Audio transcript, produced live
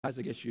I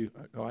guess you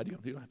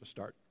don't have to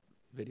start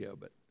video,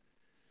 but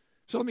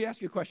so let me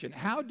ask you a question.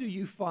 How do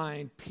you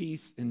find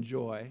peace and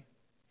joy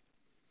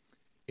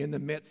in the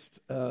midst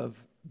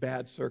of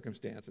bad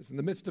circumstances, in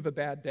the midst of a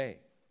bad day?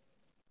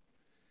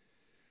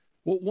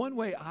 Well, one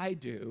way I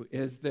do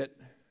is that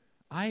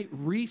I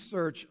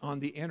research on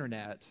the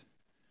internet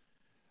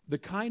the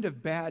kind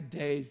of bad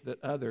days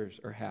that others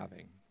are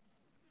having.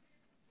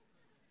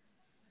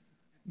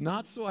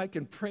 Not so I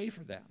can pray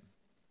for them,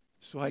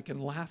 so I can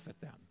laugh at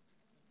them.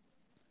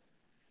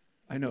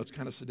 I know it's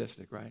kind of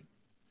sadistic, right?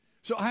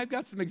 So I've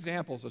got some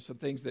examples of some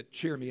things that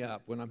cheer me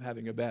up when I'm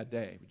having a bad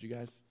day. Would you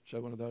guys show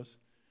one of those?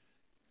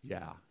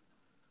 Yeah.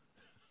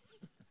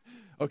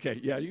 Okay,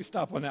 yeah, you can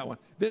stop on that one.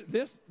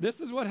 This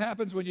is what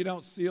happens when you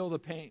don't seal the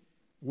paint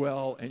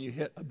well and you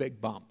hit a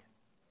big bump.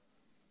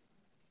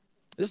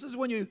 This is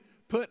when you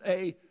put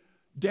a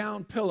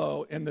down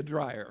pillow in the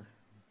dryer.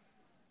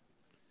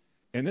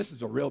 And this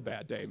is a real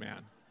bad day,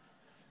 man.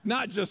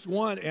 Not just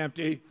one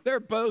empty, they're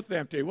both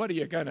empty. What are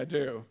you going to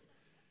do?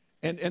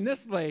 And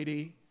this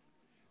lady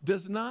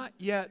does not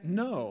yet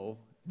know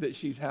that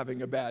she's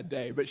having a bad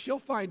day, but she'll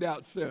find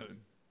out soon.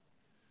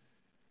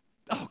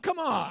 Oh, come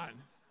on.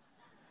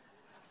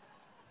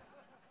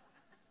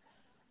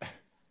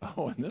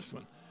 Oh, and this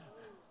one.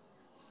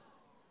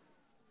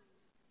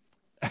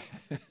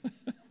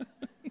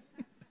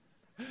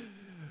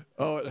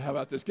 Oh, how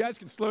about this? Guys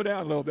can slow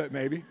down a little bit,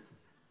 maybe.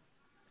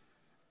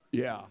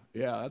 Yeah,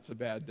 that's a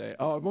bad day.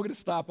 Oh, we're going to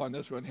stop on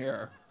this one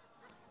here.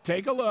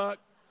 Take a look.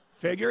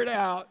 Figure it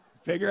out.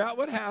 Figure out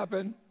what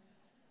happened.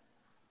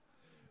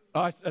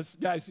 Guys,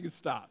 you can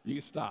stop. You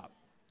can stop.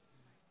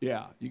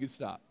 Yeah, you can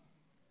stop.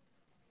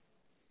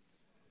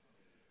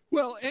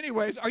 Well,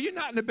 anyways, are you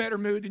not in a better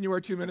mood than you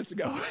were 2 minutes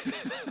ago?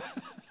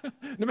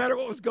 No matter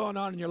what was going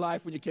on in your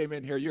life when you came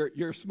in here,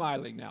 you're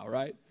smiling now,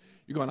 right?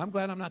 You're going, I'm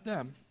glad I'm not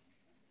them.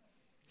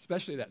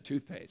 Especially that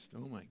toothpaste.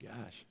 Oh, my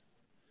gosh.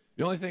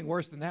 The only thing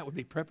worse than that would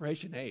be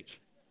Preparation H.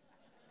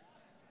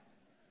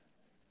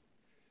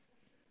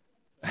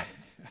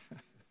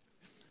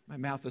 My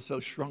mouth is so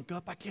shrunk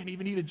up, I can't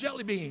even eat a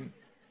jelly bean.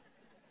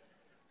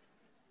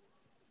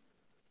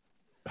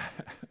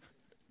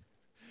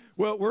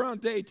 Well, we're on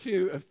day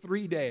 2 of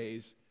 3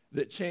 days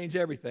that change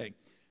everything.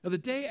 Now, the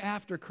day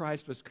after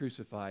Christ was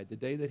crucified, the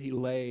day that he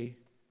lay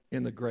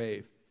in the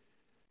grave,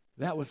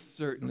 that was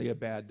certainly a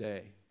bad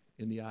day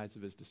in the eyes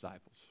of his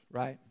disciples,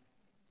 right?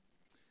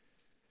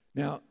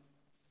 Now,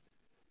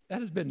 that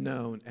has been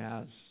known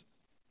as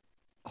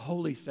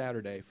Holy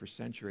Saturday for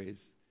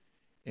centuries.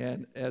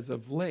 And as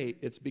of late,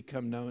 it's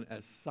become known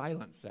as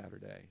Silent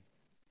Saturday,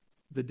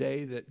 the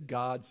day that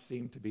God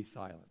seemed to be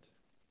silent.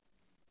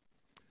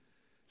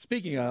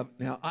 Speaking of,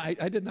 now, I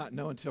did not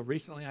know until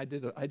recently, I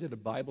did a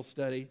Bible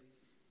study.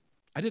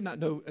 I did not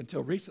know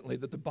until recently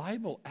that the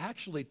Bible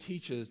actually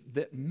teaches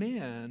that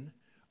men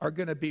are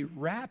going to be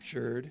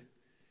raptured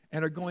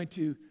and are going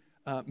to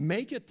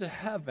make it to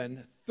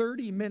heaven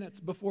 30 minutes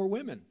before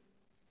women.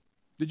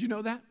 Did you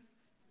know that?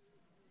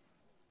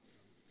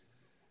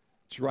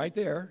 It's right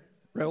there.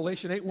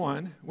 Revelation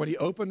 8:1, when he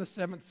opened the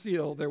 7th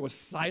seal, there was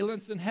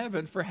silence in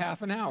heaven for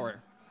half an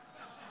hour.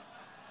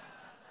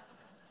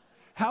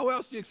 How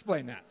else do you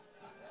explain that?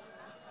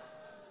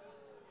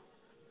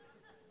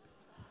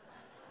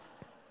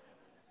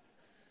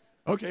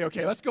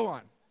 Okay, let's go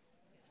on.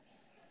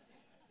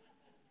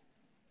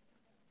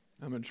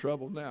 I'm in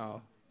trouble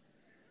now.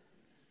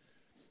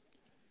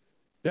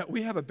 Yeah,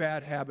 we have a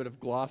bad habit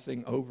of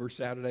glossing over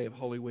Saturday of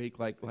Holy Week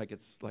like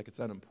it's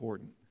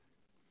unimportant.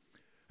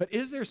 But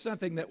is there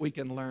something that we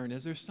can learn?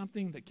 Is there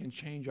something that can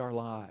change our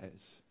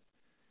lives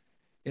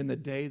in the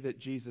day that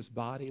Jesus'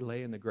 body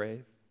lay in the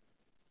grave?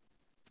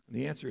 And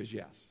the answer is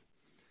yes.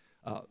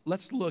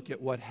 Let's look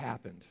at what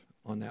happened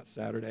on that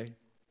Saturday.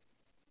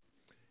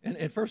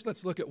 And first,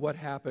 let's look at what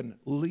happened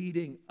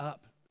leading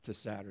up to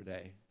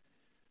Saturday.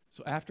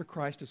 So after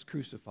Christ is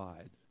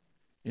crucified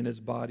and his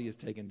body is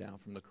taken down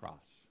from the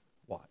cross.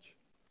 Watch.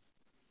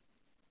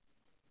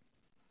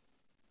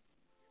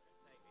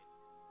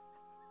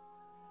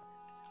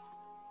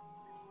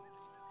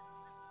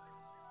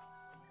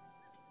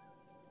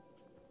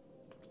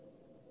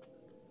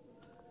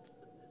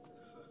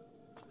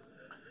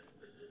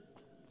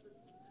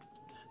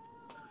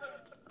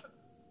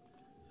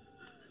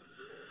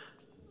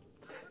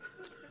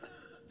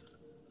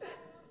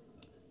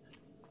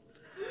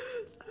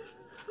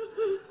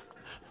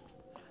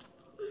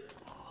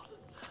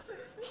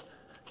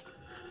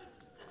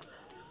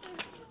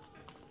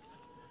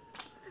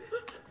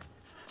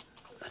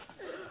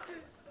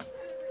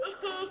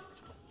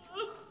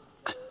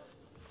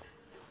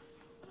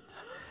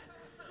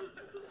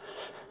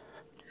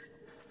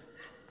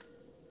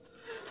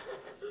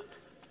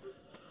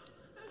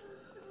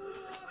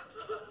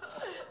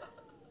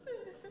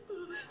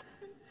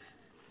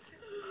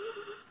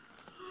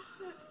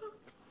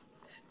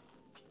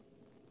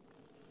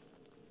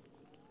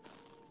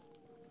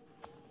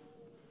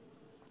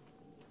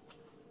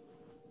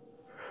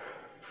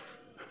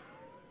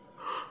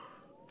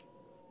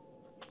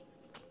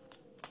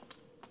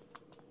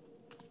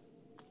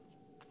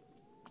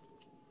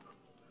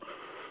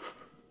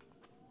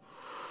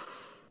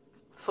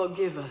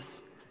 Forgive us.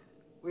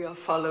 We are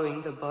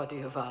following the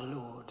body of our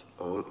Lord.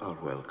 All are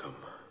welcome.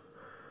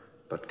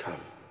 But come,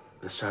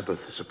 the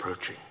Sabbath is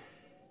approaching.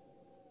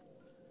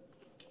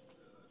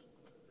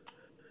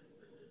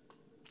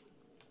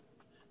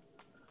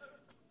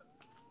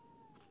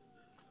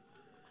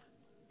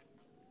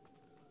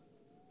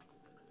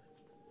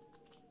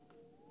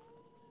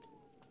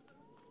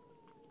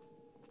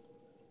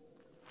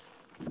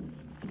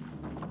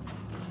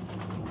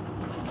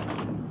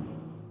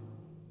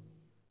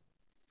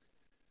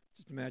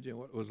 Just imagine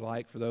what it was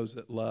like for those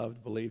that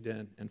loved, believed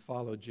in, and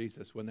followed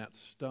Jesus when that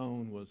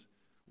stone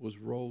was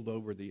rolled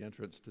over the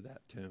entrance to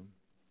that tomb.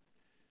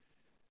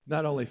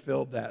 Not only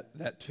filled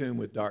that tomb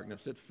with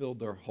darkness, it filled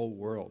their whole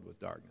world with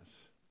darkness.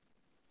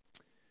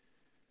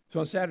 So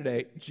on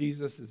Saturday,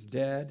 Jesus is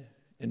dead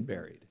and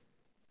buried.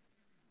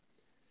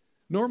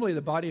 Normally,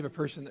 the body of a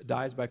person that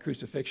dies by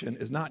crucifixion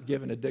is not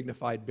given a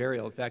dignified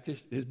burial. In fact,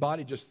 his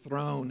body just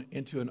thrown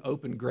into an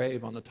open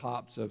grave on the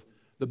tops of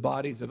the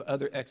bodies of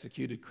other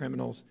executed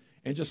criminals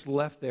and just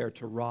left there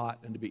to rot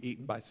and to be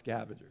eaten by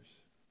scavengers.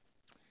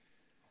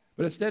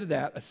 But instead of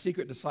that, a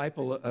secret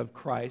disciple of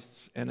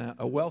Christ's and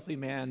a wealthy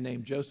man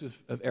named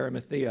Joseph of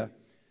Arimathea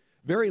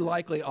very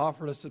likely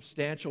offered a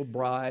substantial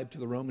bribe to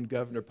the Roman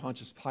governor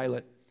Pontius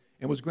Pilate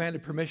and was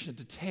granted permission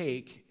to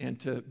take and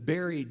to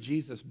bury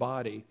Jesus'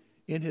 body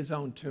in his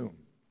own tomb.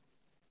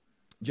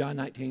 John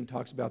 19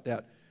 talks about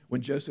that.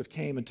 When Joseph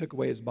came and took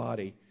away his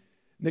body,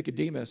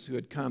 Nicodemus, who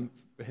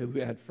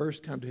had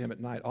first come to him at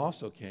night,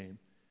 also came,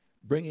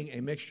 bringing a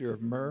mixture of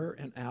myrrh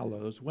and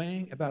aloes,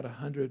 weighing about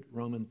 100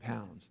 Roman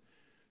pounds.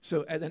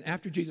 So and then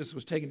after Jesus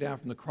was taken down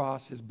from the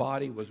cross, his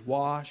body was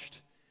washed,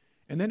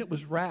 and then it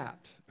was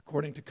wrapped,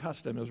 according to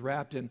custom. It was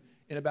wrapped in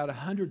about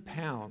 100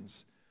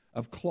 pounds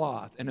of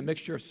cloth and a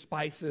mixture of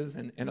spices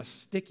and a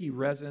sticky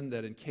resin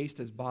that encased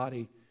his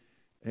body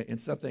in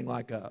something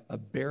like a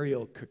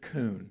burial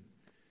cocoon.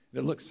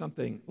 It looks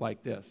something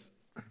like this.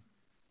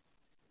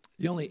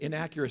 The only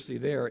inaccuracy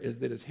there is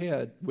that his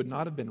head would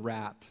not have been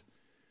wrapped.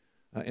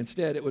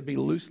 Instead, it would be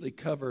loosely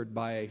covered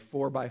by a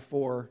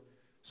 4x4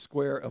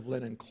 square of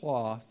linen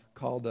cloth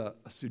called a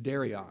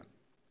sudarion.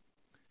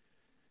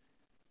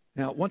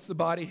 Now, once the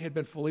body had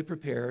been fully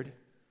prepared,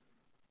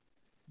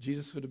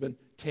 Jesus would have been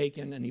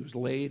taken and he was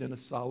laid in a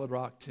solid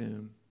rock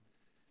tomb,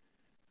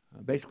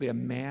 basically a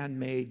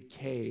man-made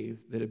cave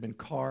that had been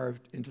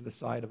carved into the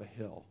side of a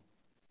hill.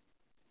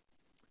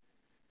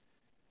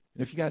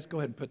 And if you guys go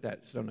ahead and put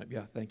that stone up.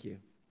 Yeah, thank you.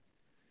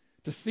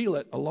 To seal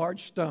it, a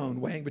large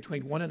stone weighing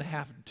between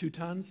 1.5 and 2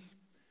 tons,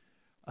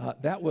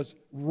 that was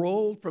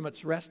rolled from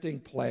its resting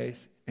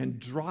place and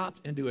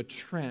dropped into a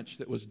trench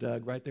that was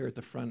dug right there at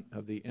the front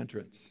of the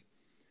entrance.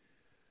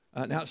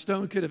 Now,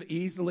 stone could have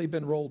easily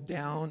been rolled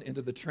down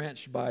into the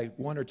trench by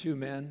 1 or 2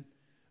 men,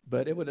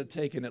 but it would have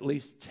taken at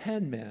least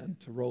 10 men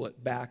to roll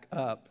it back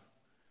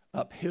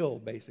uphill,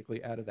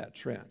 basically, out of that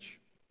trench.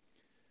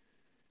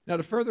 Now,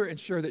 to further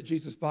ensure that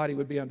Jesus' body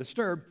would be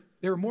undisturbed,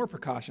 there were more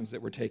precautions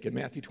that were taken.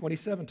 Matthew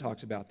 27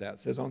 talks about that. It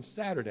says, on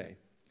Saturday,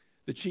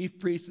 the chief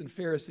priests and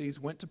Pharisees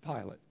went to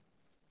Pilate.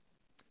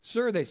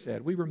 Sir, they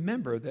said, we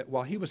remember that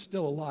while he was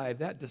still alive,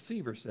 that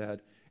deceiver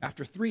said,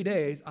 after 3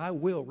 days, I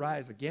will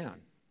rise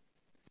again.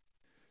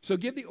 So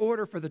give the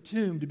order for the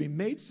tomb to be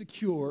made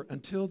secure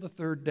until the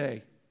 3rd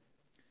day.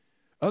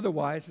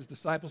 Otherwise, his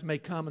disciples may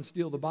come and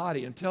steal the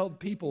body and tell the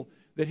people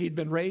that he'd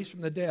been raised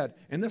from the dead.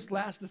 And this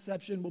last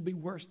deception will be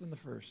worse than the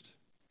first.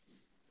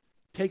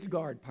 Take a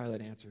guard,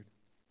 Pilate answered.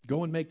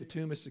 Go and make the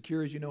tomb as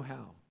secure as you know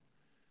how.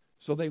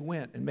 So they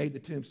went and made the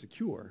tomb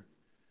secure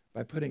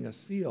by putting a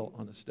seal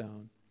on the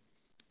stone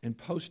and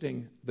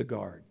posting the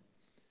guard.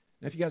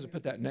 Now, if you guys would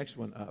put that next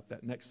one up,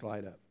 that next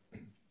slide up.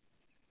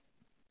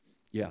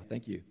 Yeah,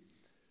 thank you.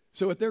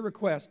 So at their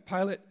request,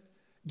 Pilate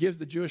gives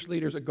the Jewish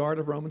leaders a guard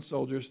of Roman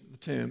soldiers to the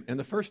tomb. And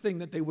the first thing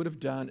that they would have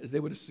done is they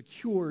would have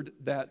secured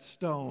that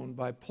stone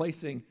by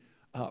placing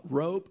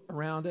rope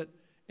around it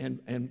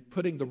and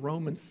putting the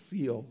Roman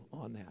seal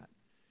on that.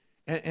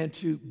 And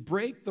to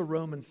break the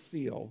Roman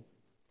seal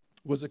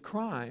was a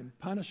crime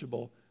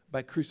punishable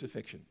by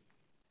crucifixion.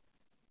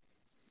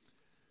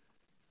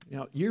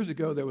 Now, years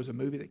ago, there was a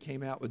movie that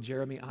came out with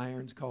Jeremy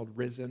Irons called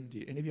Risen.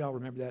 Do any of y'all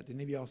remember that? Did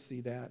any of y'all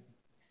see that?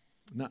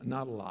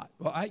 Not a lot.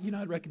 Well,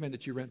 I'd recommend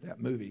that you rent that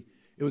movie.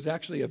 It was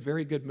actually a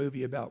very good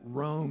movie about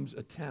Rome's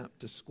attempt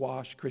to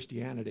squash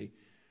Christianity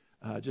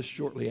just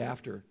shortly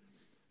after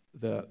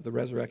the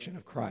resurrection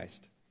of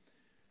Christ.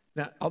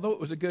 Now, although it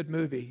was a good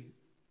movie,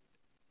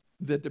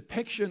 the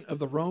depiction of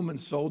the Roman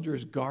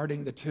soldiers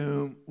guarding the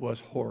tomb was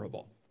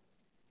horrible.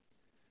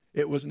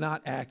 It was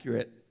not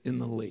accurate in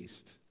the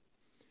least.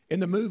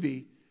 In the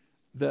movie,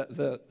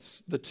 the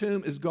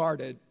tomb is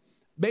guarded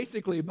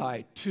basically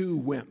by 2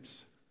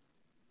 wimps.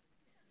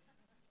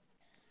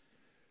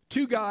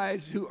 2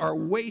 guys who are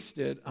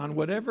wasted on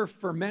whatever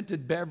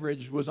fermented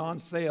beverage was on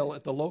sale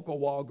at the local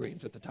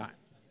Walgreens at the time.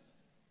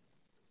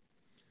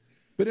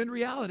 But in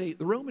reality,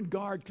 the Roman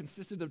guard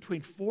consisted of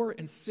between 4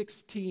 and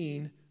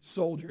 16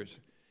 soldiers.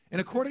 And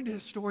according to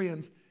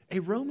historians, a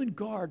Roman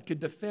guard could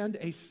defend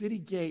a city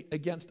gate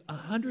against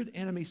 100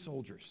 enemy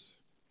soldiers.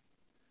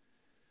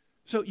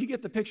 So you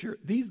get the picture.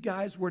 These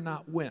guys were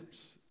not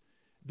wimps.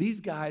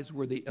 These guys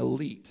were the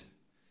elite.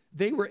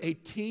 They were a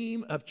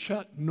team of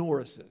Chuck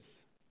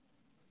Norrises.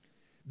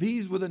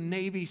 These were the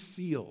Navy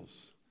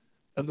SEALs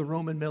of the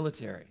Roman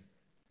military.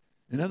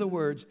 In other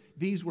words,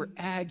 these were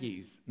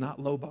Aggies, not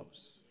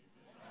Lobos.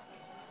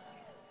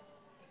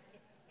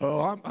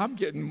 Oh, I'm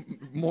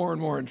getting more and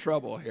more in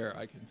trouble here.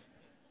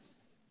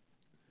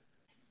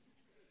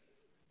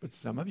 But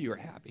some of you are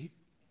happy.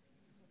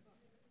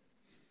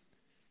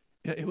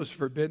 It was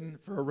forbidden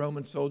for a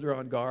Roman soldier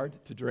on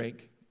guard to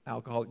drink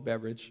alcoholic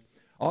beverage.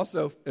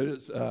 Also, it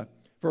is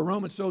for a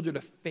Roman soldier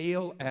to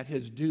fail at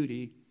his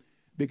duty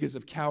because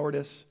of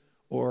cowardice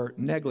or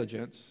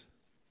negligence.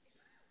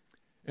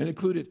 And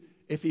included,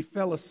 if he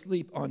fell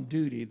asleep on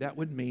duty, that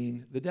would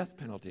mean the death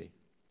penalty.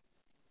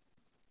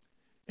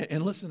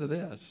 And listen to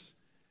this.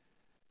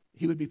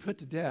 He would be put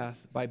to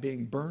death by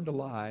being burned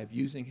alive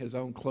using his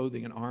own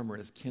clothing and armor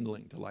as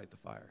kindling to light the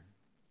fire,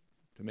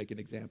 to make an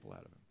example out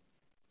of him.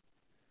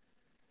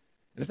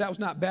 And if that was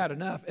not bad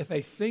enough, if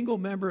a single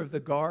member of the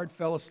guard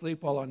fell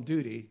asleep while on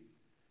duty,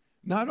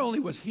 not only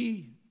was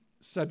he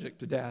subject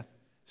to death,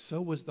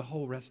 so was the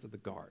whole rest of the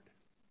guard.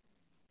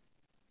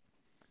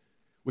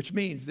 Which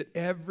means that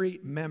every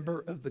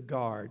member of the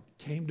guard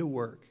came to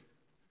work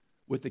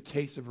with a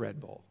case of Red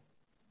Bull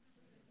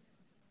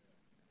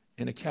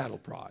and a cattle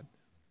prod.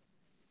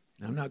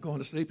 I'm not going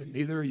to sleep, and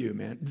neither are you,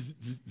 man.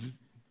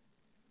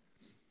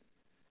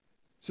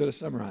 So to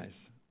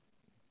summarize,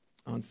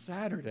 on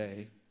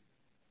Saturday,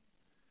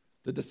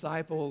 the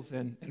disciples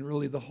and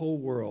really the whole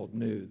world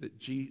knew that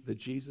the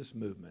Jesus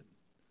movement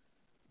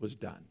was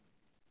done.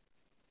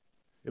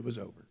 It was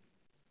over.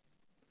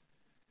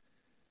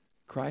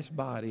 Christ's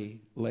body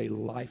lay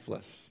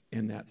lifeless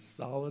in that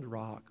solid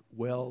rock,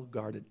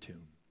 well-guarded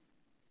tomb.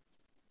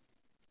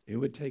 It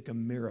would take a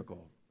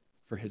miracle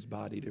for his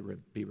body to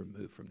be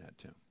removed from that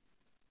tomb.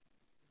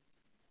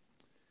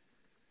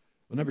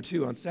 Well, number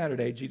two, on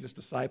Saturday, Jesus'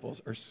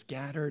 disciples are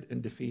scattered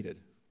and defeated.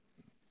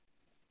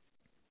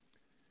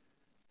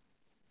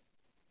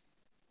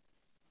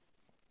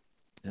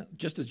 Now,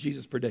 just as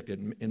Jesus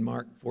predicted in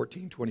Mark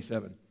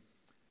 14:27, it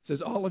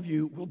says, "All of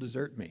you will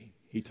desert me,"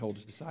 he told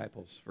his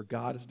disciples, "for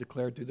God has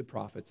declared through the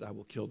prophets, I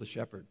will kill the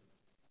shepherd,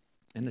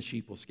 and the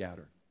sheep will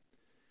scatter."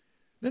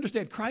 And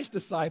understand, Christ's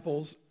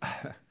disciples,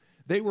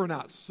 they were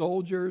not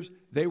soldiers,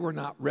 they were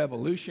not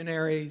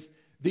revolutionaries,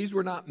 these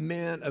were not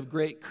men of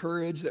great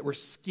courage that were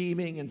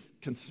scheming and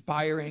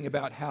conspiring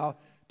about how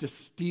to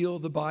steal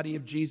the body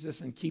of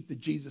Jesus and keep the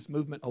Jesus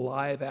movement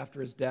alive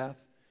after his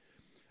death.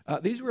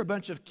 These were a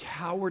bunch of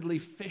cowardly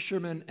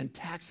fishermen and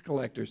tax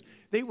collectors.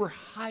 They were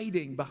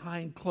hiding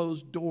behind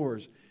closed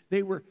doors.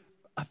 They were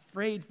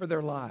afraid for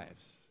their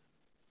lives.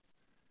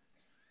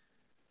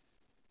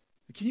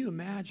 Can you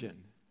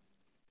imagine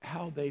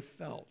how they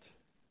felt?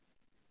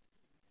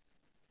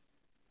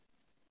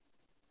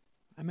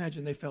 I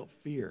imagine they felt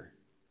fear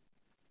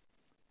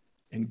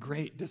and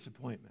great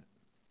disappointment.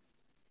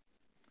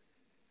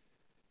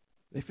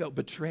 They felt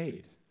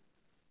betrayed,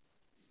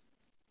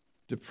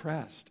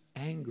 depressed,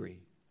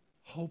 angry,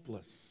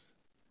 hopeless,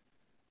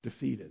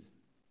 defeated.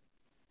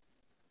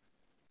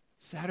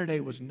 Saturday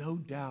was no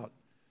doubt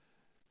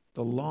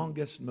the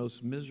longest,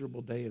 most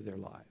miserable day of their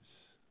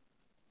lives.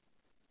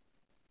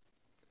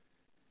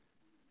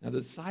 Now,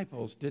 the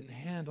disciples didn't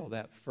handle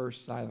that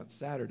first silent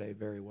Saturday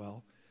very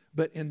well,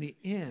 but in the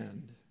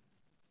end,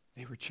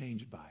 they were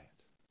changed by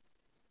it.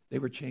 They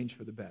were changed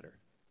for the better.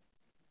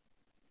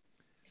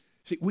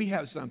 See, we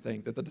have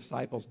something that the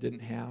disciples didn't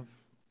have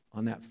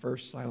on that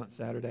first silent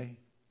Saturday.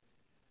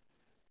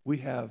 We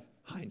have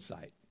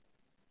hindsight.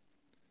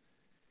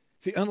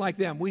 See, unlike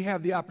them, we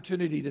have the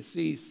opportunity to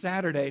see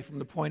Saturday from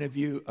the point of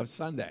view of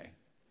Sunday.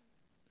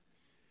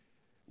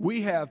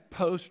 We have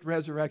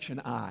post-resurrection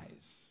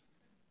eyes,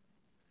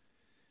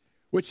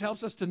 which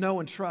helps us to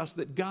know and trust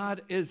that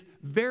God is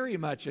very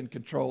much in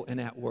control and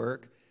at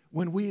work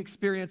when we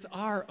experience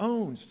our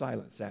own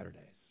silent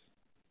Saturdays.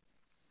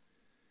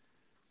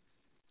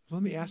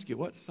 Let me ask you,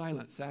 what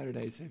silent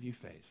Saturdays have you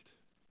faced?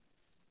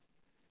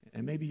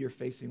 And maybe you're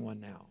facing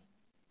one now.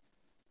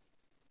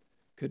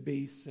 Could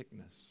be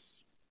sickness,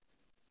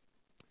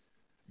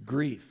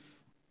 grief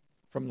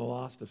from the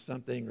loss of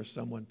something or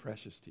someone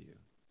precious to you,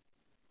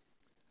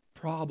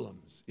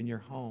 problems in your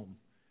home,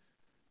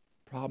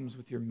 problems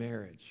with your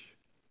marriage,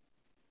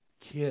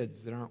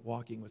 kids that aren't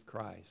walking with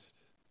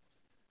Christ.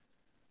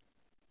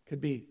 Could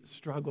be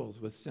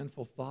struggles with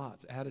sinful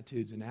thoughts,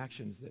 attitudes, and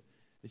actions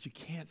that you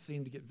can't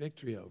seem to get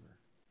victory over.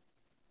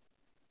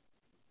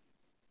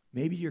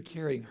 Maybe you're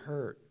carrying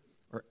hurt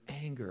or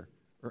anger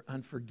or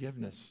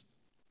unforgiveness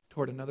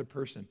toward another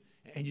person,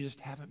 and you just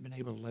haven't been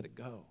able to let it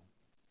go.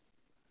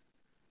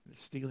 It's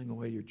stealing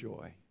away your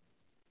joy.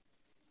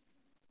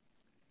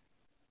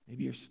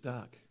 Maybe you're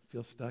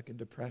feel stuck in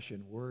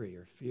depression, worry,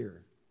 or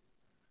fear.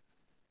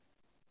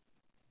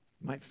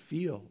 You might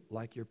feel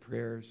like your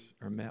prayers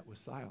are met with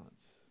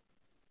silence.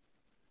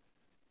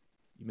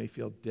 You may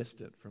feel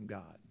distant from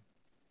God.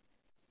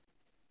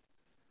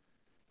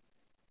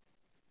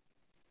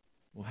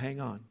 Well,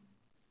 hang on.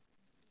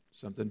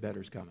 Something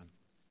better's coming.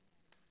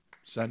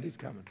 Sunday's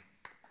coming.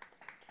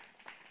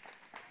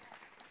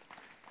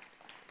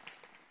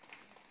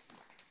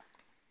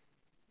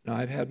 Now,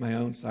 I've had my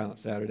own silent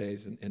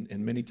Saturdays,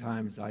 and many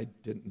times I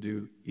didn't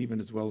do even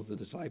as well as the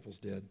disciples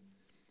did.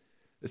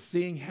 But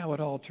seeing how it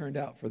all turned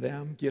out for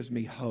them gives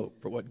me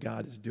hope for what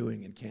God is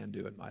doing and can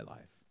do in my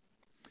life.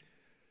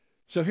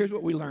 So here's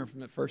what we learned from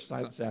the first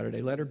Silent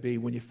Saturday. Letter B,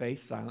 when you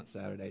face Silent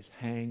Saturdays,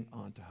 hang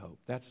on to hope.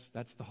 That's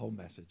the whole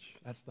message.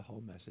 That's the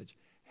whole message.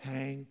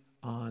 Hang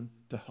on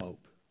to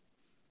hope.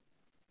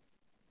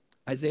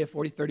 Isaiah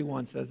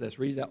 40:31 says this.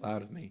 Read it out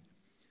loud with me.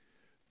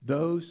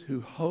 Those who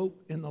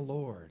hope in the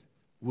Lord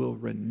will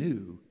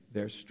renew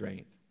their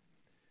strength.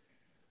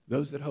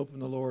 Those that hope in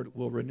the Lord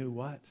will renew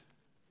what?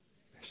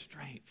 Their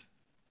strength.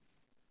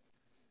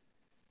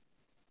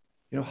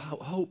 You know,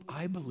 hope,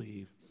 I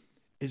believe,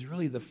 is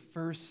really the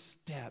first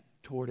step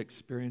toward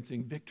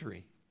experiencing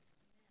victory.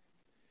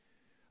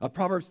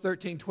 Proverbs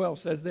 13:12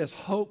 says this,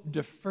 hope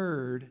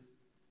deferred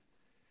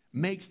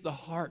makes the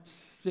heart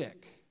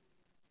sick.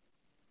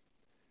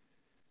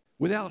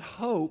 Without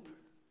hope,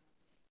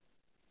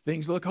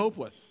 things look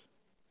hopeless.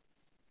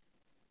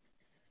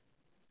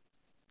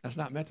 That's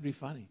not meant to be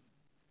funny.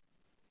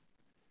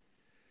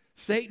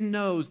 Satan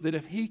knows that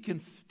if he can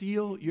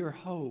steal your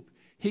hope,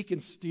 he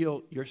can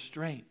steal your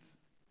strength,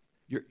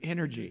 your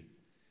energy,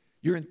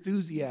 your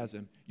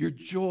enthusiasm, your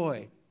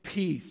joy,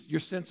 peace, your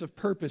sense of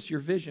purpose, your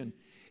vision.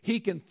 He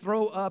can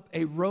throw up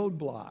a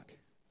roadblock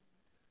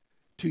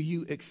to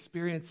you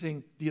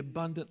experiencing the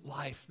abundant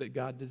life that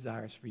God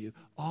desires for you.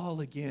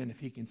 All again, if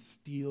he can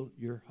steal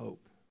your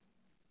hope.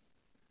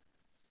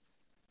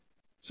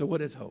 So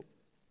what is hope?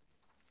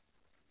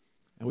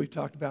 And we've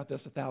talked about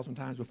this 1,000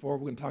 times before.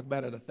 We're going to talk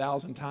about it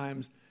 1,000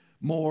 times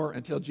more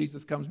until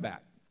Jesus comes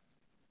back.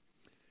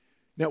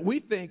 Now, we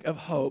think of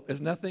hope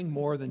as nothing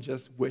more than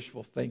just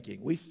wishful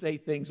thinking. We say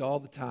things all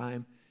the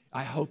time,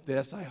 I hope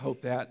this, I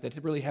hope that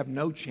really have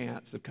no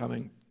chance of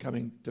coming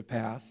to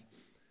pass.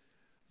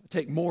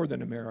 Take more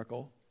than a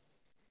miracle.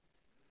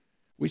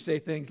 We say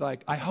things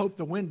like, I hope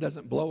the wind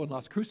doesn't blow in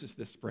Las Cruces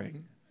this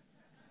spring.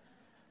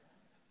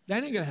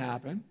 That ain't going to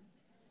happen.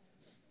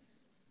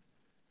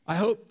 I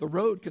hope the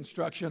road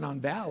construction on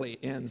Valley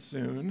ends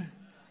soon.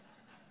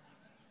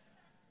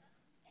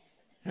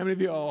 How many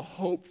of you all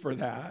hope for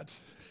that?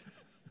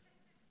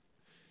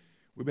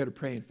 We better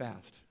pray and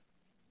fast.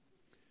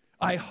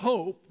 I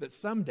hope that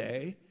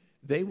someday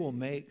they will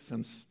make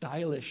some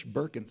stylish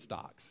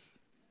Birkenstocks.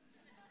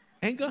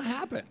 Ain't gonna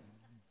happen.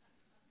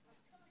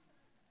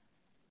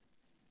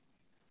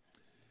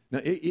 Now,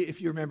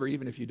 if you remember,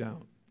 even if you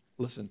don't,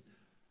 listen,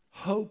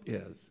 hope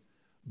is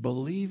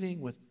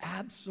believing with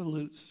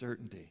absolute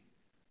certainty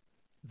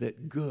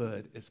that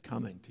good is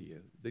coming to you,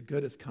 that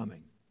good is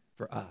coming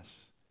for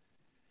us,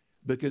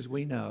 because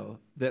we know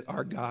that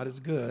our God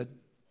is good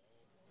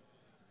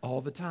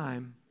all the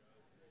time,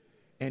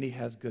 and he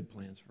has good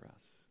plans for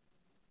us.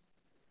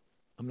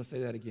 I'm going to say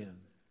that again.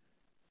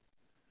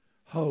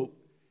 Hope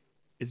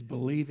is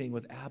believing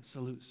with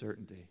absolute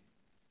certainty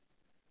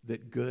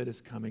that good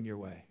is coming your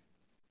way,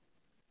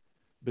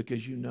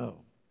 because you know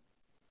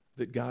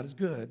that God is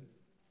good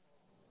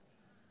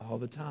all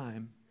the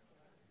time,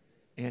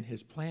 and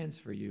his plans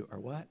for you are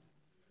what?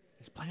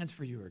 His plans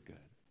for you are good.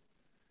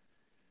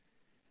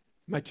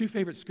 My two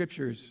favorite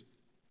scriptures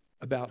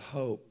about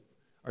hope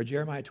are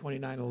Jeremiah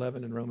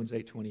 29:11 and Romans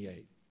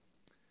 8:28.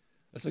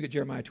 Let's look at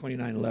Jeremiah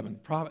 29:11.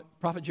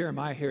 Prophet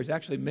Jeremiah here is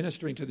actually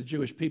ministering to the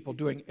Jewish people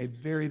during a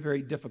very,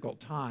 very difficult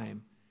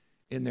time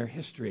in their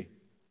history.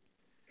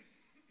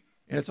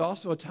 And it's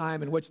also a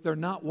time in which they're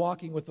not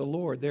walking with the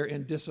Lord. They're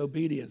in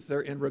disobedience.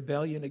 They're in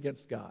rebellion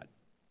against God.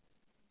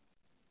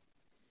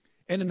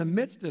 And in the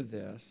midst of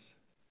this,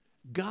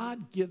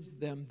 God gives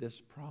them this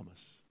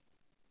promise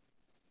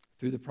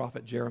through the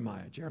prophet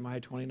Jeremiah. Jeremiah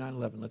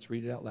 29:11. Let's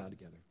read it out loud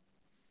together.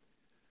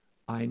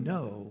 I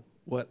know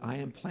what I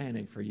am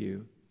planning for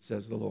you,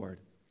 says the Lord.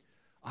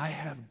 I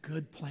have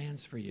good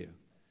plans for you,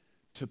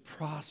 to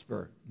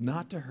prosper,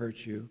 not to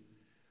hurt you.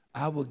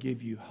 I will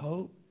give you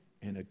hope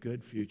and a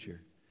good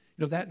future.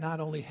 You know, that not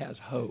only has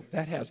hope,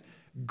 that has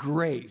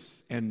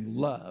grace and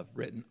love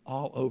written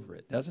all over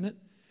it, doesn't it?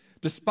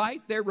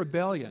 Despite their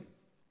rebellion,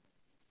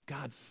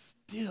 God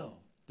still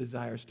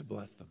desires to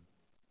bless them.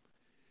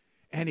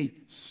 And he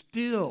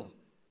still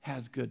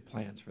has good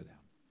plans for them.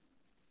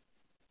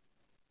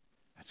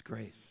 That's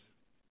grace.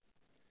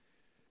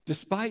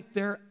 Despite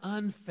their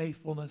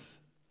unfaithfulness,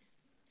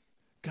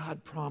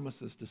 God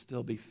promises to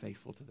still be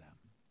faithful to them.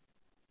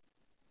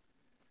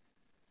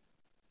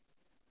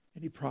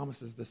 And he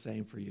promises the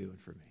same for you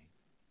and for me.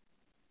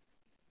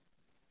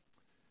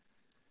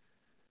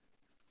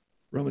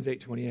 Romans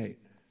 8:28.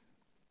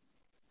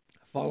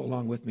 Follow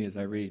along with me as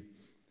I read.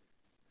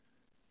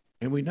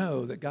 And we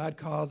know that God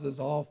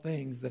causes all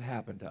things that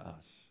happen to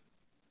us,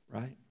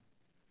 right?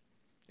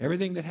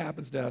 Everything that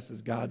happens to us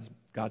is God's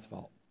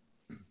fault.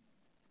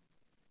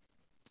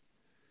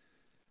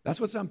 That's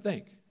what some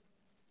think.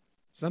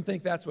 Some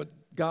think that's what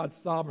God's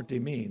sovereignty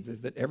means,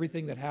 is that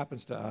everything that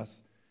happens to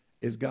us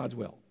is God's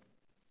will.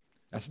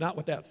 That's not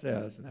what that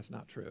says, and that's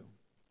not true.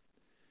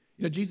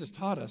 You know, Jesus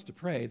taught us to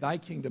pray, thy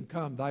kingdom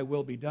come, thy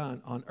will be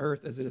done on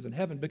earth as it is in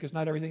heaven, because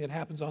not everything that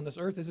happens on this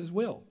earth is his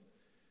will.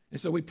 And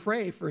so we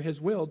pray for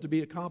his will to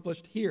be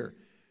accomplished here.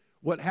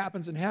 What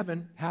happens in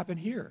heaven, happen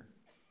here.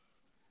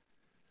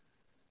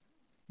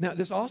 Now,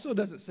 this also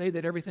doesn't say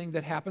that everything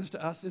that happens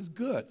to us is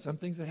good. Some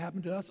things that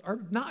happen to us are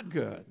not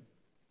good.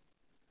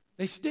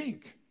 They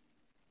stink.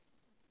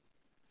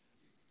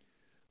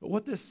 But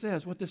what this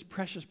says, what this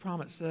precious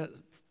promise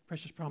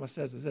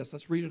says is this.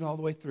 Let's read it all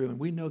the way through. And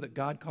we know that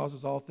God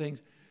causes all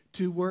things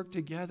to work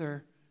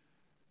together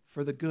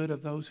for the good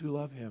of those who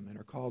love him and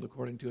are called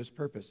according to his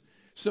purpose.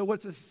 So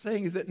what this is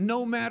saying is that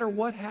no matter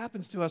what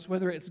happens to us,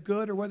 whether it's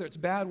good or whether it's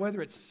bad,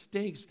 whether it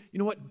stinks, you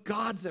know what?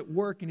 God's at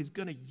work and he's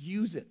going to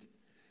use it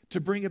to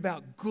bring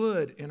about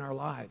good in our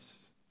lives,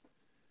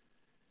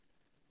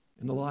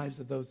 in the lives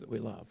of those that we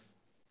love.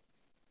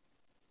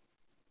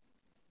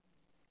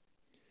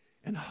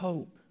 And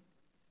hope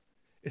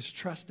is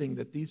trusting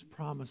that these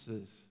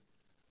promises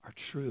are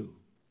true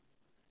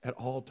at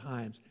all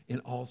times, in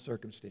all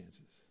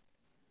circumstances.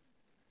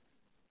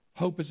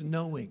 Hope is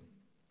knowing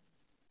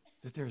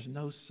that there's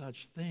no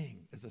such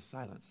thing as a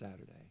silent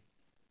Saturday.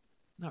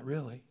 Not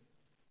really.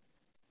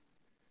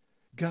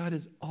 God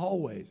is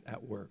always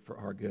at work for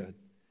our good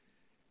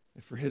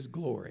and for his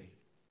glory,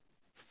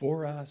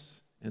 for us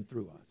and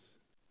through us.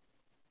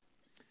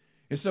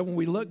 And so when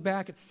we look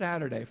back at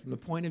Saturday from the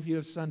point of view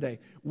of Sunday,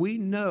 we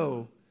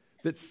know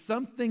that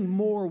something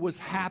more was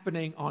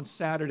happening on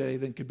Saturday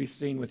than could be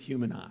seen with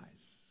human eyes.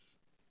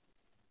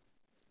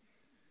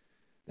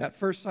 That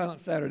first silent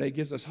Saturday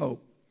gives us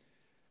hope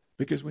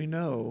because we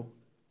know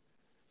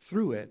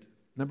through it,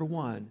 number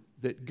one,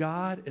 that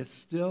God is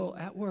still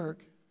at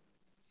work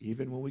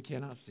even when we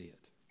cannot see it.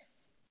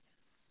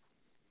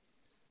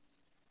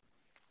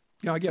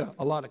 You know, I get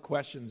a lot of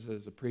questions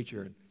as a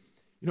preacher. And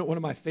you know, one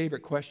of my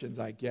favorite questions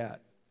I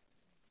get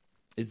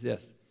is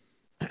this.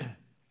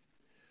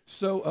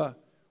 So,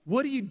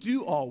 what do you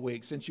do all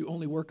week since you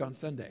only work on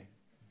Sunday?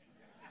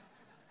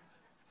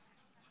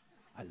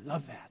 I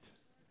love that.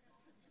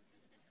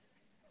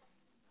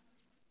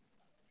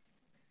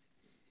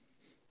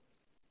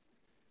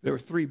 There were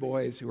 3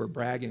 boys who were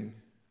bragging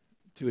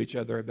to each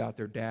other about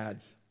their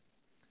dads.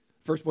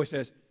 First boy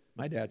says,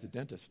 my dad's a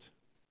dentist.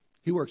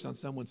 He works on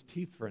someone's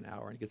teeth for an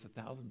hour and he gets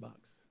 $1,000.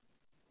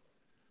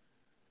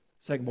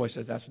 Second boy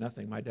says, that's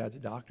nothing. My dad's a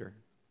doctor.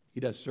 He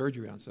does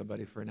surgery on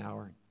somebody for an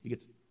hour and he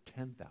gets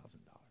 $10,000.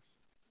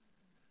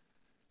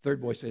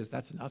 Third boy says,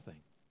 that's nothing.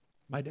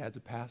 My dad's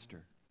a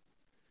pastor.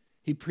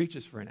 He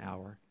preaches for an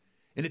hour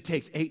and it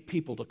takes 8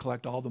 people to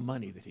collect all the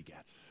money that he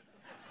gets.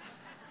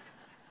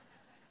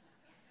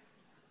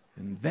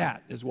 And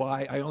that is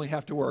why I only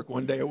have to work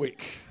 1 day a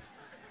week.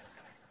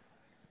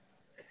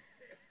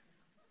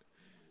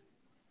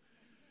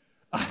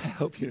 I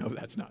hope you know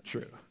that's not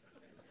true.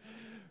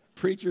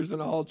 Preachers and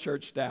all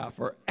church staff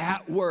are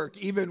at work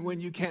even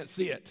when you can't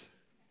see it.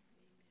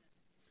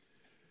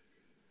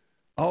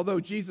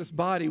 Although Jesus'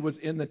 body was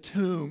in the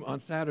tomb on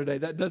Saturday,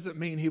 that doesn't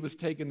mean he was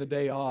taking the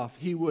day off.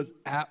 He was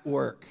at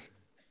work.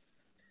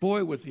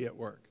 Boy, was he at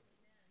work.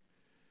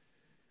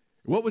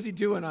 What was he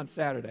doing on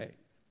Saturday?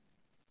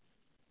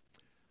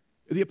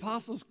 The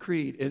Apostles'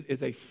 Creed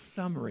is a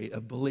summary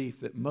of belief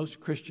that most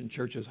Christian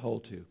churches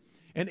hold to.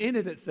 And in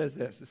it, it says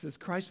this. It says,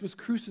 Christ was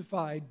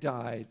crucified,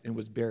 died, and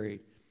was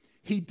buried.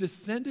 He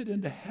descended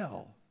into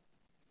hell.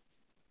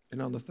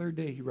 And on the 3rd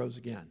day, he rose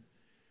again.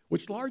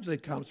 Which largely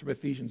comes from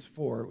Ephesians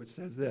 4, which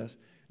says this.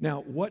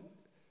 Now, what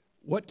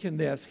can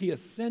this, he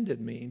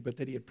ascended, mean, but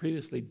that he had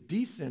previously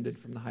descended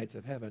from the heights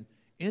of heaven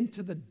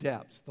into the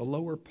depths, the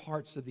lower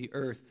parts of the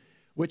earth,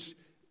 which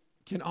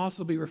can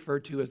also be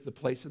referred to as the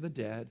place of the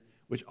dead,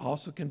 which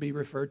also can be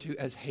referred to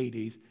as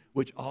Hades,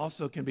 which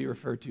also can be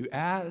referred to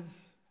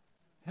as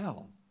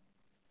hell.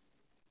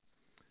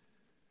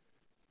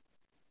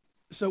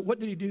 So what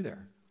did he do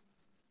there?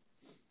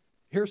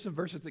 Here are some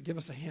verses that give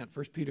us a hint.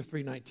 1 Peter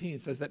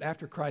 3:19 says that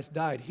after Christ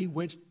died, he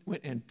went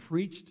and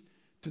preached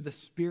to the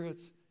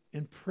spirits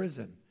in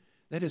prison.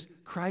 That is,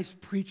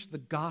 Christ preached the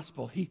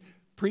gospel. He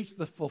preached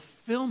the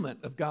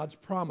fulfillment of God's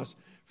promise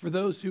for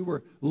those who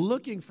were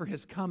looking for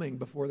his coming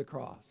before the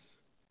cross.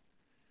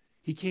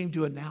 He came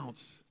to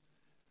announce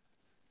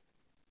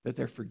that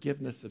their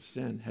forgiveness of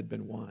sin had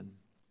been won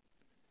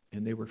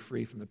and they were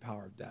free from the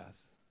power of death.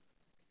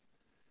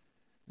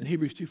 And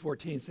Hebrews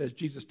 2:14 says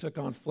Jesus took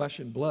on flesh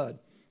and blood.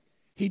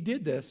 He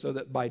did this so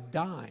that by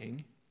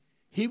dying,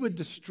 he would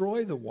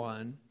destroy the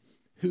one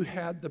who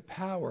had the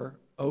power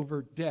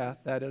over death,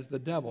 that is the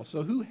devil.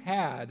 So who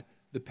had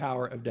the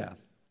power of death?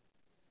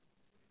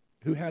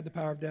 Who had the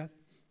power of death?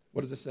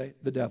 What does it say?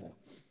 The devil.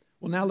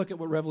 Well, now look at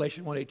what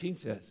Revelation 1:18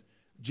 says.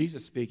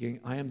 Jesus speaking,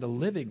 I am the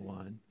living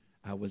one.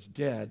 I was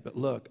dead, but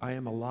look, I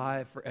am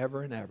alive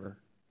forever and ever.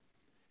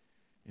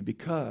 And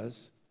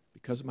because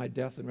of my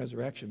death and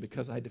resurrection,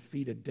 because I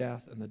defeated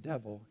death and the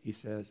devil, he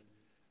says,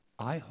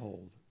 I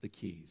hold the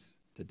keys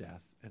to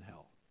death and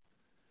hell.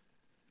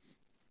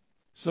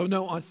 So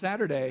no, on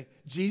Saturday,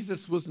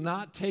 Jesus was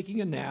not taking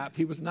a nap.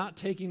 He was not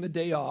taking the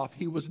day off.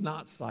 He was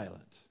not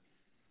silent.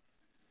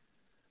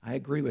 I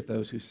agree with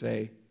those who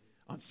say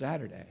on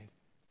Saturday,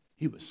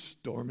 he was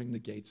storming the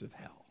gates of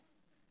hell.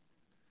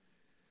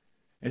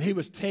 And he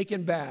was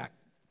taking back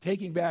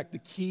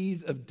the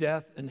keys of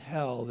death and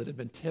hell that had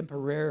been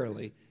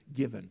temporarily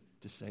given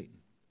to Satan.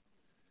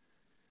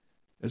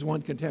 As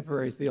one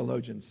contemporary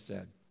theologian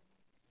said,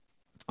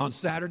 on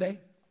Saturday,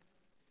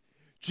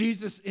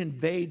 Jesus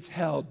invades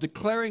hell,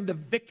 declaring the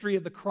victory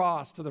of the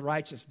cross to the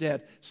righteous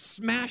dead,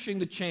 smashing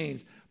the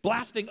chains,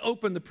 blasting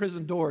open the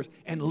prison doors,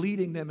 and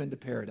leading them into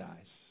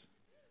paradise.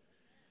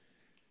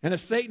 And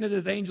as Satan and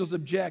his angels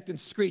object and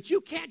screech,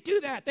 "You can't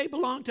do that. They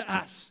belong to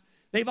us.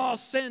 They've all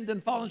sinned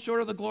and fallen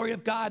short of the glory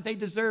of God. They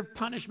deserve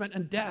punishment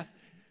and death."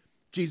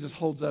 Jesus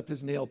holds up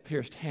his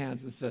nail-pierced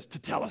hands and says,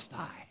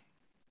 "Tetelestai,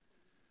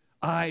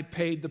 I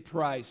paid the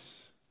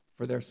price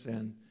for their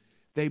sin.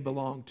 They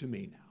belong to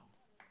me now."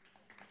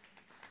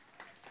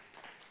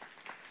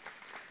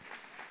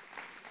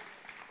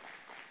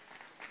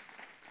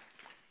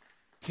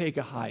 Take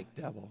a hike,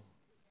 devil.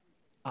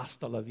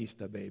 Hasta la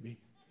vista, baby.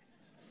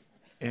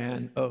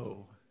 And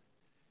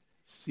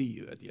see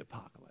you at the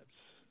apocalypse.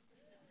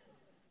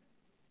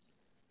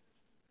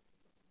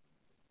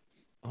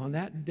 On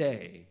that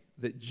day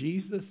that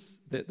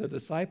the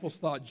disciples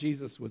thought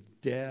Jesus was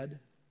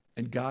dead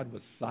and God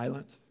was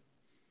silent,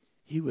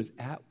 he was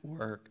at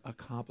work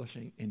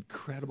accomplishing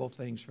incredible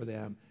things for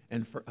them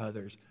and for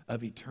others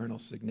of eternal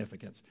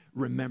significance.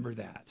 Remember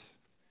that.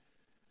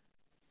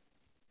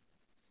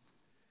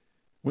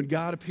 When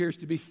God appears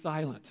to be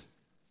silent,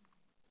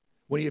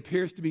 when he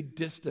appears to be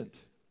distant,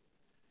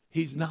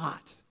 he's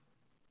not.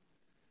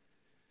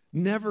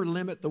 Never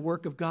limit the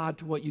work of God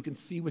to what you can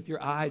see with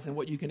your eyes and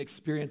what you can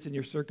experience in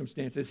your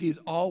circumstances. He is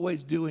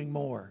always doing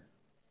more,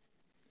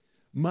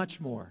 much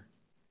more.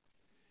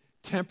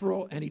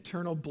 Temporal and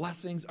eternal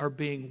blessings are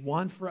being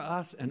won for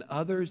us and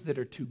others that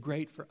are too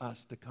great for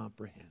us to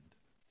comprehend.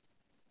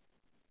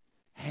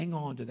 Hang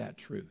on to that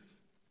truth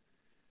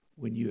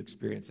when you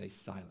experience a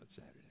silent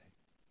Saturday.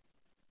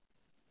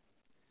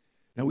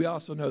 Now, we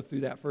also know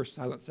through that first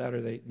Silent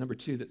Saturday, number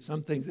 2, that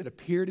some things that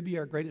appear to be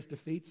our greatest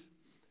defeats,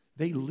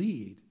 they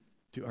lead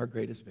to our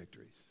greatest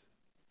victories.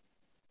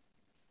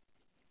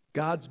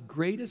 God's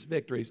greatest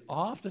victories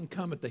often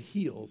come at the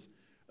heels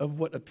of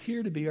what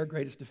appear to be our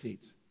greatest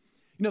defeats.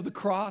 You know, the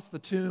cross, the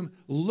tomb,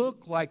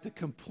 look like the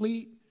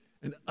complete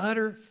and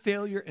utter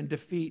failure and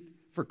defeat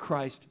for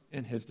Christ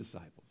and his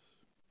disciples.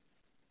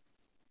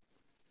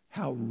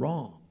 How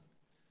wrong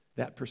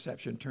that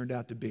perception turned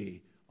out to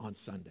be on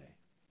Sunday.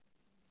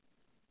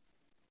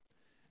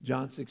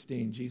 John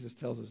 16, Jesus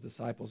tells his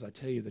disciples, "I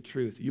tell you the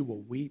truth, you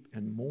will weep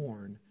and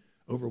mourn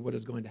over what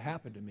is going to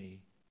happen to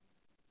me,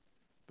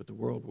 but the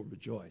world will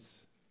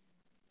rejoice.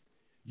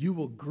 You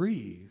will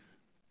grieve,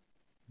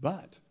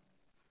 but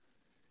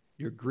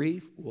your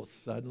grief will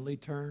suddenly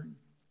turn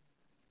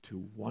to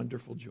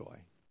wonderful joy.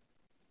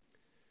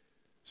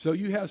 So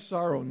you have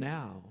sorrow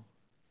now,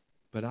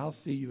 but I'll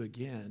see you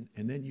again,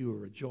 and then you will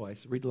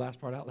rejoice." Read the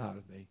last part out loud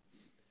with me.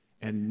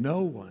 "And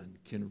no one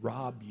can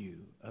rob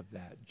you of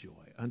that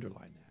joy."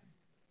 Underline that.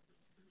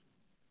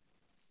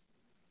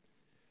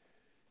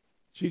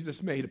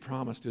 Jesus made a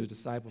promise to his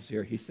disciples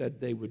here. He said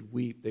they would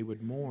weep, they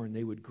would mourn,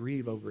 they would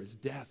grieve over his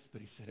death, but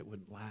he said it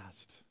wouldn't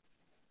last.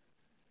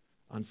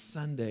 On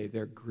Sunday,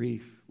 their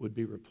grief would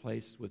be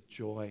replaced with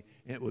joy,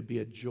 and it would be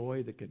a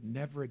joy that could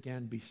never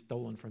again be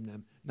stolen from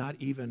them, not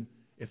even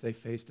if they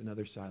faced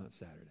another Silent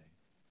Saturday.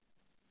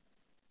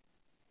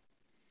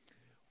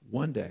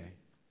 One day,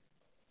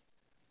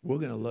 we're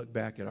going to look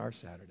back at our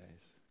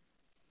Saturdays,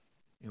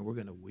 and we're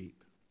going to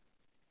weep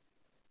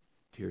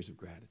tears of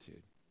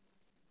gratitude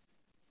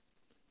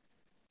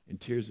and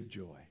tears of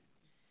joy,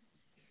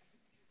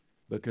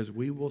 because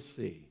we will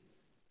see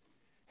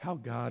how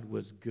God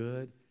was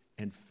good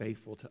and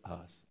faithful to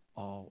us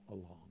all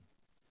along.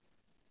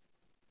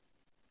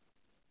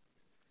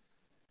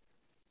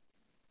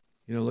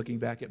 You know, looking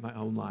back at my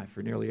own life,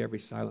 for nearly every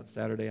Silent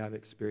Saturday I've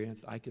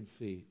experienced, I can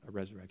see a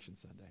Resurrection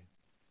Sunday.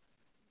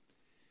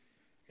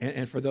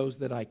 And for those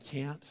that I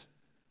can't,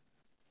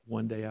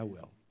 one day I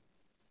will.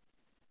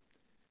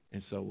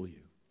 And so will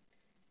you.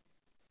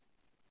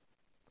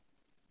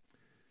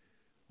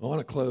 I want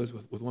to close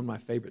with one of my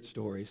favorite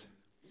stories.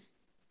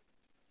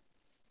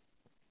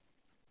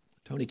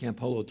 Tony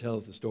Campolo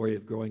tells the story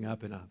of growing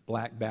up in a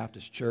black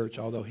Baptist church,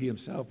 although he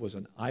himself was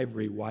an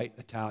ivory white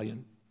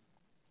Italian.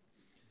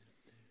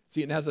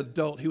 See, and as an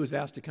adult, he was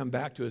asked to come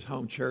back to his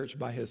home church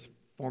by his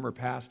former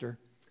pastor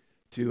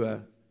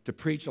to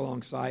preach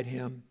alongside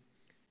him.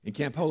 And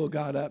Campolo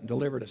got up and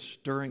delivered a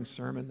stirring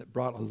sermon that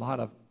brought a lot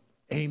of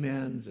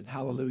amens and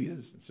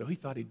hallelujahs. And so he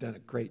thought he'd done a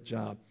great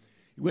job.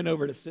 He went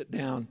over to sit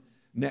down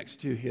next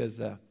to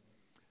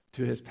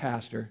his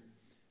pastor.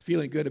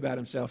 Feeling good about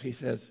himself, he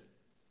says,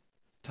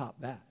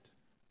 "Top that."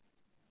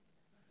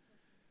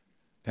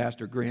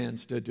 Pastor grinned,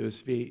 stood to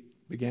his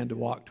feet, began to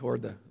walk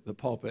toward the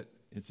pulpit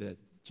and said,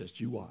 "Just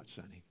you watch,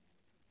 sonny.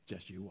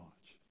 Just you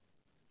watch."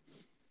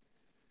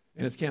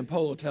 And as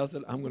Campolo tells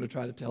it, I'm going to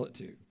try to tell it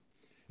too.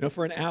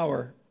 For an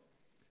hour,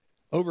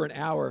 over an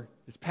hour,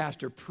 his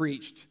pastor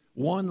preached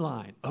one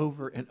line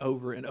over and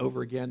over and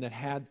over again that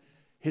had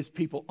his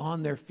people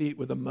on their feet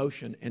with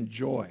emotion and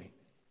joy.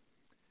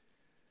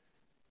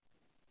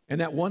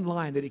 And that one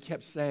line that he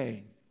kept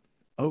saying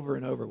over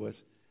and over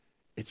was,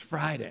 it's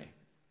Friday,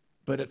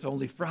 but it's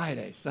only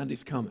Friday.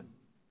 Sunday's coming.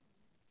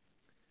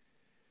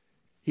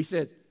 He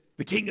said,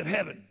 the King of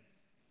Heaven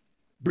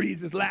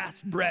breathes his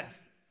last breath.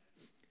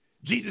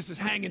 Jesus is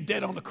hanging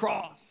dead on the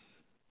cross.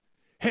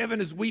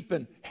 Heaven is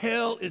weeping.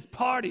 Hell is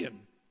partying.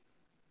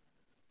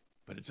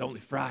 But it's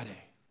only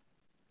Friday.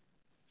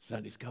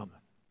 Sunday's coming.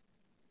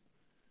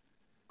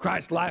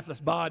 Christ's lifeless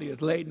body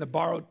is laid in a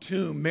borrowed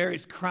tomb.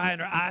 Mary's crying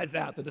her eyes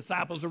out. The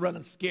disciples are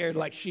running scared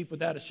like sheep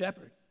without a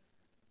shepherd.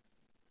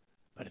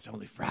 But it's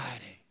only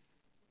Friday.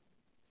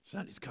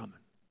 Sunday's coming.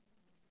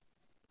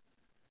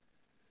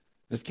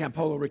 As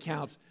Campolo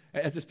recounts,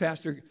 as this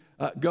pastor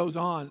goes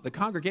on, the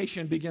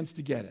congregation begins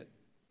to get it.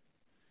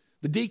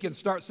 The deacons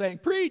start saying,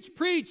 preach,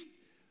 preach.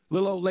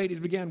 Little old ladies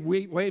began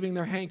waving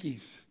their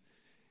hankies.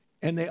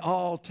 And they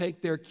all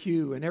take their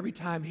cue. And every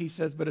time he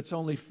says, but it's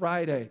only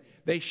Friday,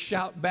 they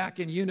shout back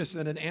in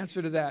unison in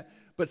answer to that.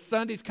 But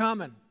Sunday's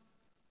coming.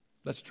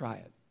 Let's try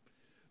it.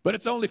 But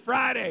it's only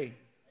Friday.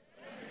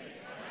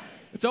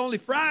 It's only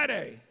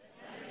Friday.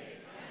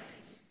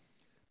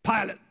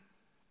 Pilate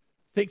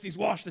thinks he's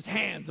washed his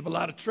hands of a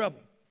lot of trouble.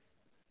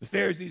 The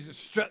Pharisees are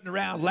strutting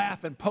around,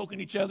 laughing, poking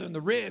each other in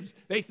the ribs.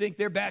 They think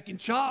they're back in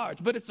charge,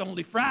 but it's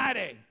only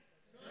Friday.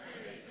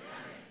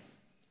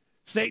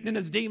 Satan and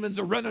his demons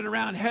are running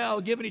around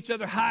hell, giving each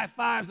other high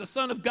fives. The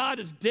Son of God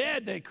is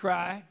dead, they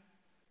cry.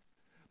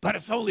 But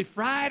it's only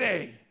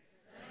Friday.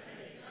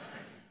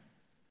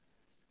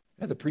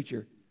 And the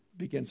preacher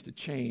begins to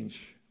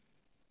change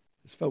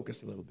his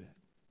focus a little bit.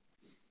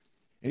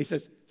 And he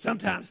says,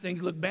 sometimes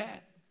things look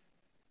bad.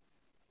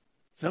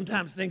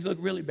 Sometimes things look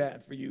really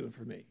bad for you and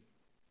for me.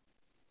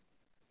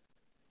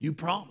 You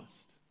promised.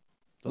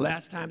 The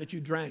last time that you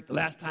drank, the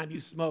last time you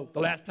smoked,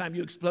 the last time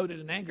you exploded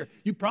in anger,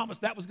 you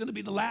promised that was going to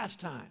be the last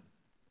time.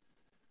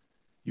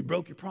 You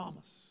broke your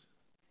promise.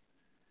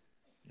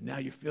 And now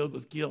you're filled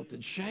with guilt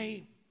and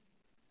shame.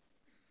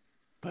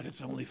 But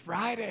it's only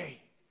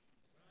Friday.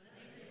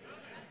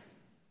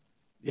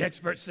 The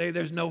experts say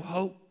there's no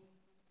hope.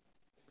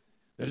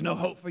 There's no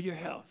hope for your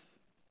health.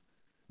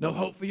 No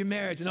hope for your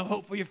marriage. No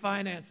hope for your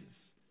finances.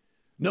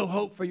 No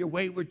hope for your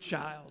wayward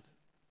child.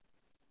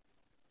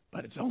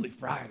 But it's only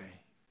Friday.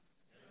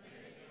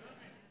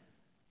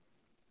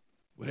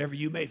 Whatever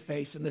you may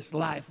face in this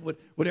life,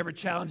 whatever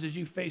challenges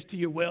you face to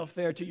your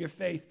welfare, to your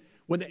faith,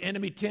 when the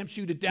enemy tempts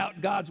you to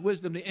doubt God's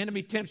wisdom, the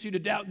enemy tempts you to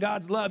doubt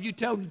God's love, you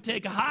tell him to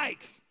take a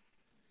hike.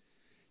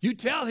 You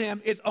tell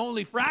him it's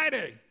only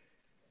Friday.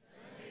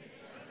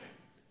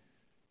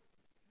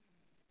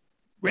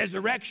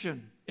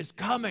 Resurrection is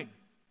coming.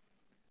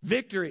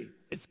 Victory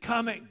is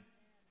coming.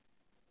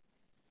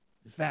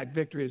 In fact,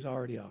 victory is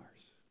already ours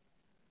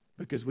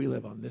because we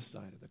live on this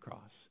side of the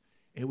cross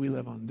and we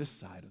live on this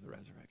side of the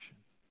resurrection.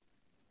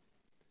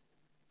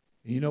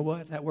 And you know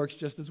what? That works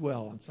just as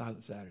well on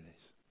Silent Saturdays.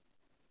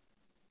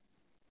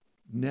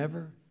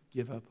 Never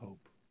give up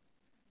hope.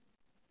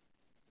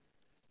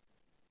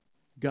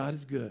 God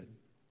is good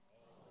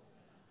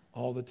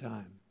all the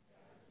time.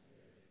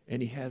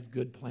 And he has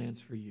good plans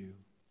for you,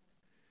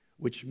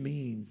 which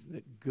means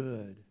that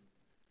good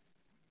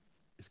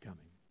is coming.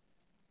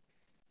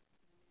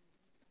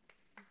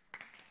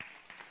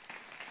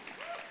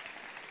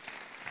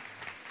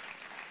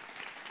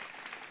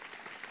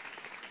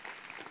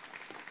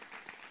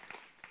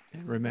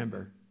 And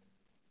remember,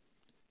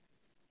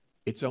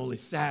 it's only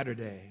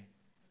Saturday.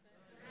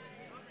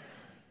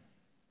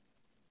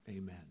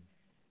 Amen.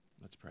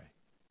 Let's pray.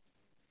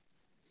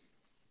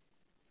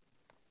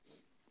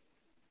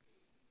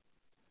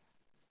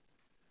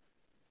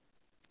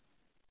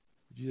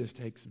 Would you just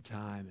take some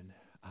time and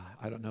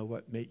I don't know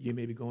what you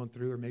may be going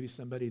through, or maybe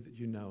somebody that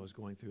you know is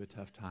going through a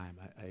tough time,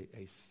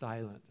 a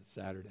silent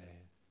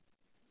Saturday.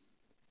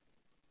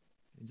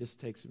 And just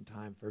take some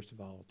time, first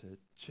of all, to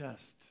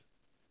just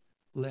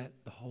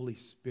let the Holy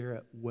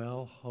Spirit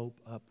well hope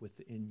up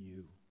within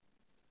you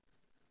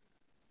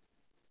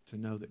to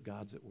know that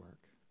God's at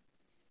work.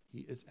 He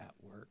is at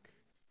work.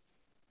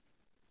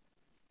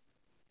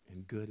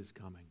 And good is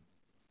coming.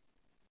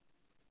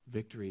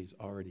 Victory is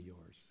already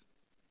yours.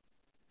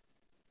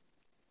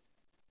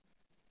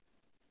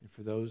 And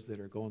for those that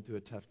are going through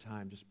a tough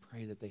time, just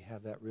pray that they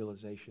have that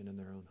realization in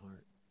their own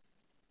heart.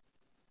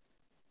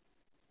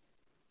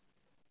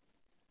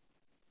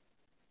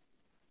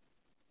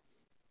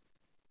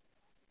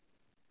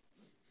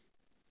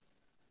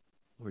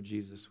 Lord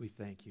Jesus, we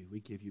thank you. We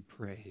give you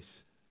praise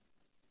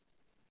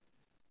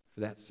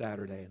for that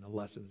Saturday and the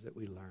lessons that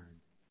we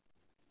learned.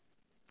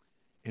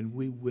 And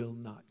we will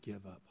not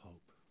give up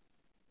hope.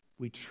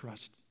 We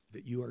trust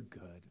that you are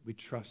good. We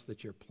trust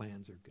that your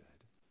plans are good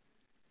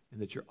and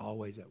that you're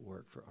always at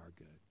work for our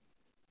good.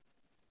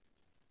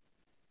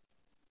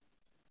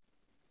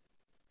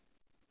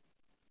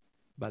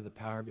 By the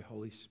power of your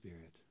Holy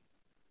Spirit,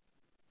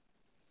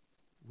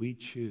 we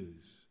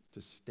choose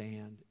to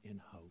stand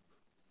in hope.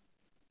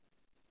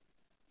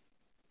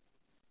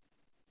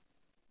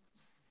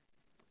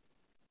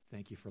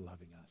 Thank you for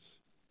loving us.